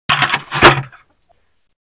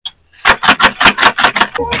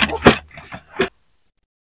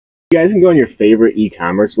You guys can go on your favorite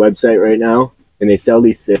e-commerce website right now, and they sell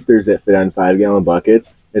these sifters that fit on 5-gallon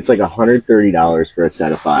buckets. It's like $130 for a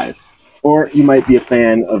set of 5. Or you might be a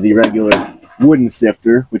fan of the regular wooden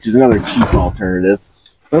sifter, which is another cheap alternative.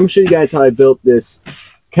 I'm going to show you guys how I built this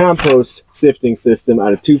compost sifting system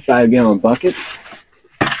out of 2 5-gallon buckets.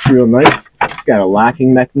 It's real nice. It's got a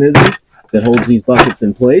locking mechanism that holds these buckets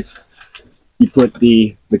in place. You put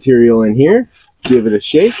the material in here, give it a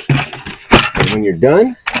shake, and when you're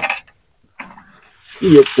done,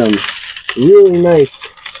 you get some really nice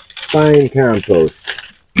fine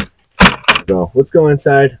compost. So let's go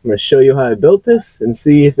inside. I'm going to show you how I built this and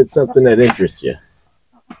see if it's something that interests you.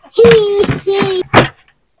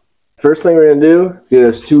 First thing we're going to do is get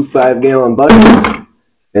us 2 5-gallon buckets,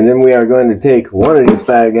 and then we are going to take one of these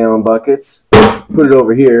 5-gallon buckets, put it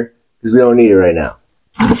over here because we don't need it right now.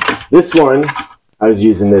 This one, I was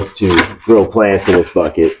using this to grow plants in this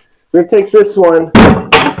bucket. We're going to take this one,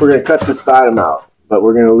 we're going to cut this bottom out. But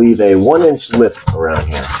we're going to leave a 1-inch lip around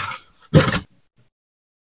here.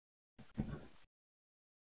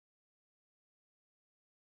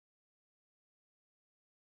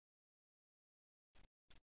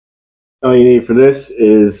 All you need for this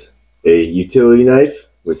is a utility knife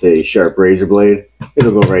with a sharp razor blade.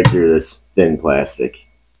 It'll go right through this thin plastic.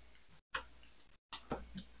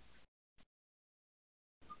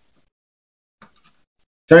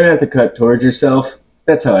 Try not to cut towards yourself.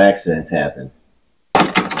 That's how accidents happen.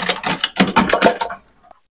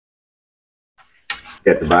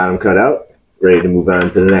 Got the bottom cut out, ready to move on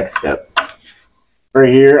to the next step.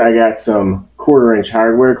 Right here I got some 1/4-inch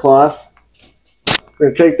hardware cloth. We're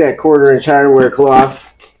going to take that 1/4-inch hardware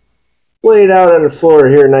cloth, lay it out on the floor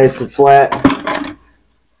here nice and flat,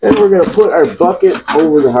 and we're going to put our bucket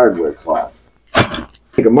over the hardware cloth.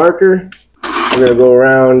 Take a marker, we're going to go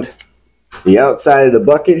around the outside of the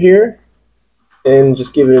bucket here and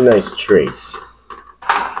just give it a nice trace.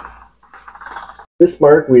 This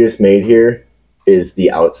mark we just made here is the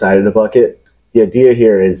outside of the bucket. The idea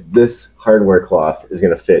here is this hardware cloth is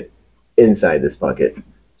going to fit inside this bucket.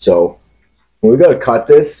 So when we go to cut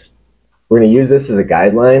this, we're going to use this as a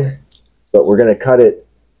guideline, but we're going to cut it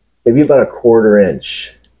maybe about 1/4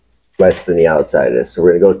 inch less than the outside of this. So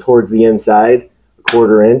we're going to go towards the inside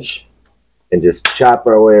 1/4 inch and just chop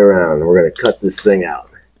our way around, and we're going to cut this thing out.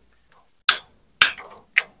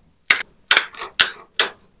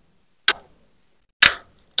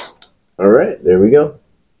 Alright, there we go.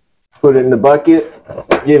 Put it in the bucket,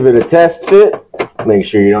 give it a test fit, make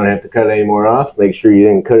sure you don't have to cut any more off, make sure you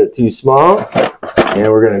didn't cut it too small,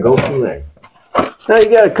 and we're going to go from there. Now you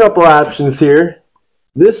got a couple options here.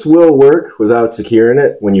 This will work without securing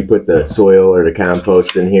it when you put the soil or the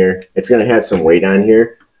compost in here. It's going to have some weight on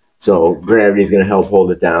here, so gravity is going to help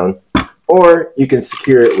hold it down. Or you can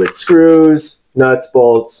secure it with screws, nuts,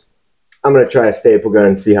 bolts. I'm going to try a staple gun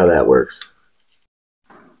and see how that works.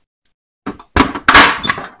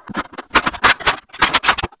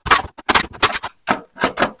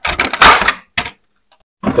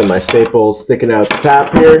 Got my staples sticking out the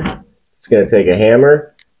top here. It's going to take a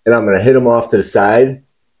hammer, and I'm going to hit them off to the side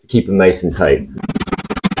to keep them nice and tight.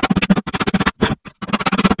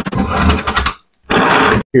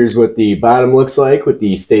 Here's what the bottom looks like with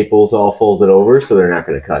the staples all folded over so they're not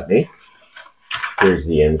going to cut me. Here's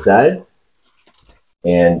the inside.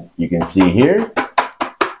 And you can see here,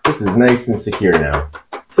 this is nice and secure now.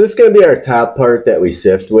 So this is going to be our top part that we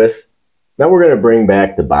sift with. Now we're going to bring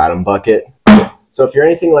back the bottom bucket. So if you're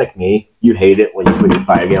anything like me, you hate it when you put your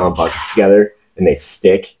 5-gallon buckets together and they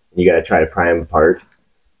stick and you got to try to pry them apart.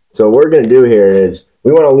 So what we're going to do here is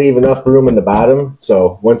we want to leave enough room in the bottom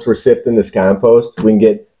so once we're sifting this compost, we can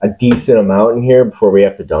get a decent amount in here before we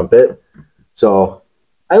have to dump it. So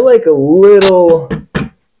I like a little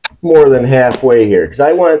more than halfway here because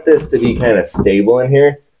I want this to be kind of stable in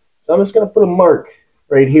here. So I'm just going to put a mark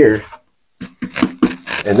right here.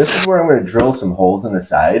 And this is where I'm going to drill some holes in the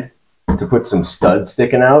side to put some studs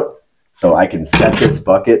sticking out so I can set this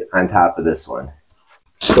bucket on top of this one.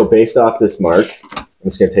 So based off this mark, I'm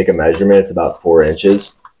just going to take a measurement. It's about 4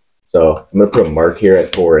 inches. So I'm going to put a mark here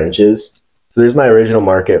at 4 inches. So there's my original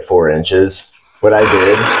mark at 4 inches. What I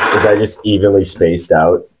did is I just evenly spaced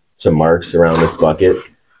out some marks around this bucket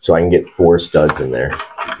so I can get 4 studs in there.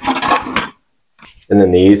 And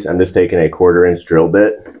then these, I'm just taking a 1/4 inch drill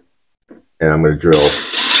bit and I'm going to drill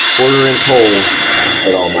 1/4 inch holes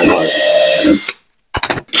at all my marks.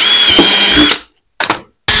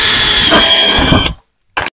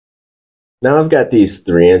 Now I've got these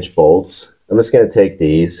 3-inch bolts. I'm just going to take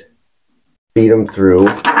these, feed them through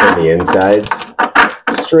from the inside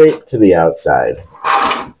straight to the outside.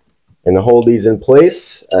 And to hold these in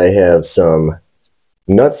place, I have some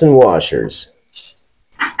nuts and washers.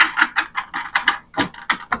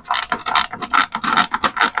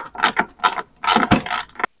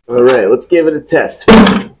 All right, let's give it a test.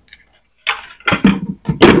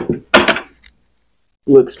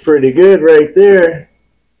 Looks pretty good right there.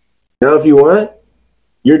 Now if you want,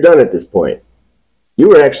 you're done at this point. You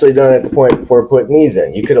were actually done at the point before putting these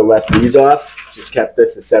in. You could have left these off, just kept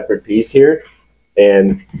this a separate piece here,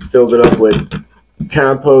 and filled it up with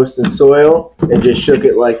compost and soil, and just shook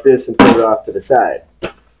it like this and put it off to the side.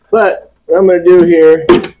 But what I'm going to do here,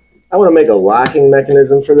 I want to make a locking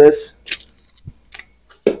mechanism for this.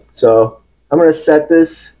 So I'm going to set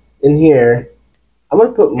this in here. I'm going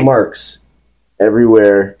to put marks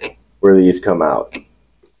everywhere where these come out.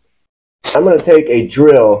 I'm going to take a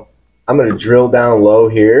drill. I'm going to drill down low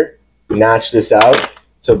here, notch this out.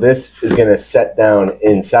 So this is going to set down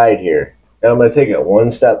inside here. Then I'm going to take it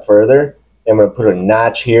one step further. I'm going to put a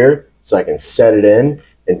notch here so I can set it in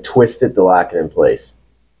and twist it to lock it in place.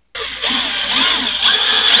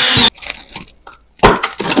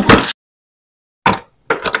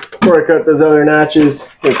 Before I cut those other notches,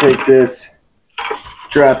 I'm going to take this,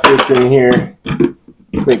 drop this in here,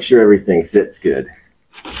 make sure everything fits good.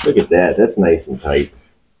 Look at that, that's nice and tight.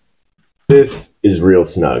 This is real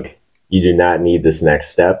snug. You do not need this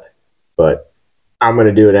next step, but I'm going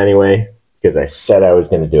to do it anyway because I said I was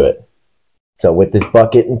going to do it. So with this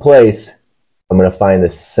bucket in place, I'm going to find the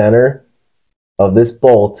center of this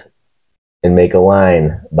bolt and make a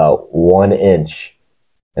line about 1 inch.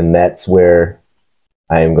 And that's where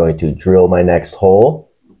I am going to drill my next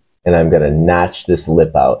hole, and I'm going to notch this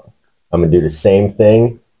lip out. I'm going to do the same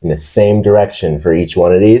thing in the same direction for each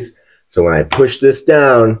one of these. So when I push this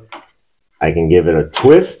down, I can give it a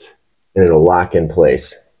twist and it'll lock in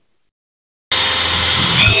place.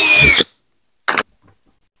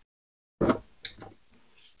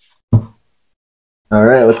 All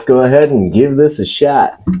right, let's go ahead and give this a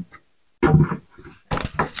shot.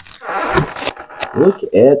 Look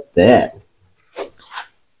at that.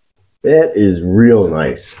 That is real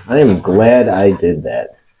nice. I am glad I did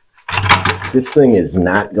that. This thing is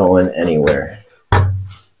not going anywhere.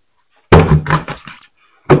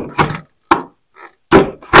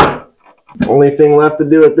 Only thing left to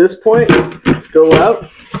do at this point, let's go out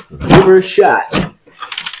and give her a shot.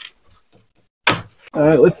 All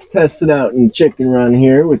right, let's test it out in chicken run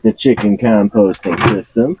here with the chicken composting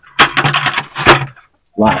system.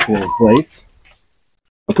 Lock it in place.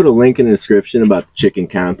 I'll put a link in the description about the chicken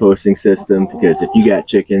composting system because if you got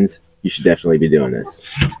chickens, you should definitely be doing this.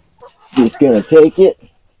 Just gonna take it,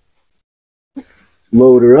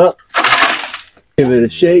 load her up, give it a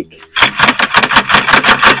shake.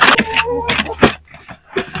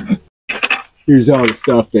 Here's all the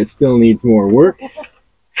stuff that still needs more work.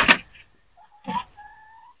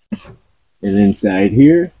 And inside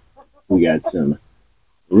here, we got some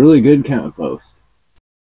really good compost.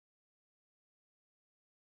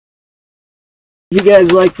 If you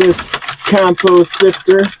guys like this compost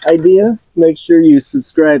sifter idea, make sure you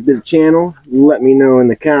subscribe to the channel. Let me know in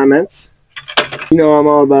the comments. You know I'm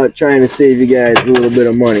all about trying to save you guys a little bit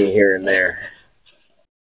of money here and there.